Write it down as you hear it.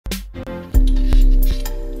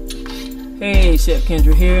Hey, Chef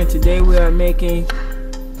Kendra here, and today we are making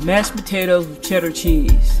mashed potatoes with cheddar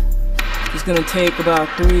cheese. It's going to take about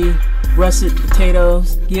 3 russet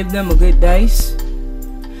potatoes, give them a good dice,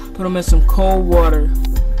 put them in some cold water,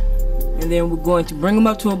 and then we're going to bring them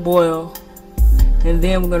up to a boil, and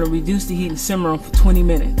then we're going to reduce the heat and simmer them for 20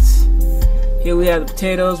 minutes. Here we have the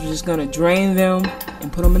potatoes. We're just going to drain them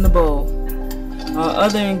and put them in the bowl. Our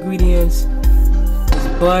other ingredients is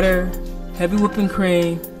butter, heavy whipping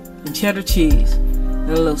cream, and cheddar cheese,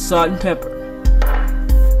 and a little salt and pepper.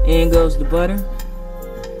 In goes the butter,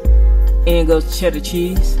 in goes the cheddar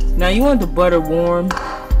cheese. Now you want the butter warm,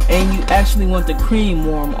 and you actually want the cream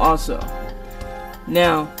warm also.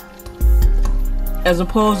 Now, as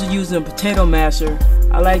opposed to using a potato masher,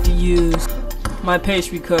 I like to use my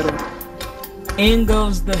pastry cutter. In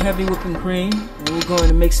goes the heavy whipping cream, and we're going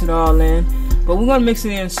to mix it all in, but we're going to mix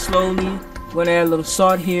it in slowly. We're going to add a little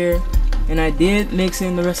salt here, and I did mix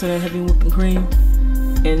in the rest of that heavy whipping cream,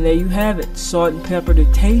 and there you have it, salt and pepper to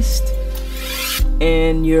taste,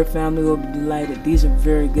 and your family will be delighted. These are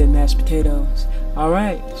very good mashed potatoes.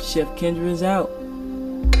 Alright, Chef Kendra is out.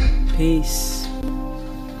 Peace.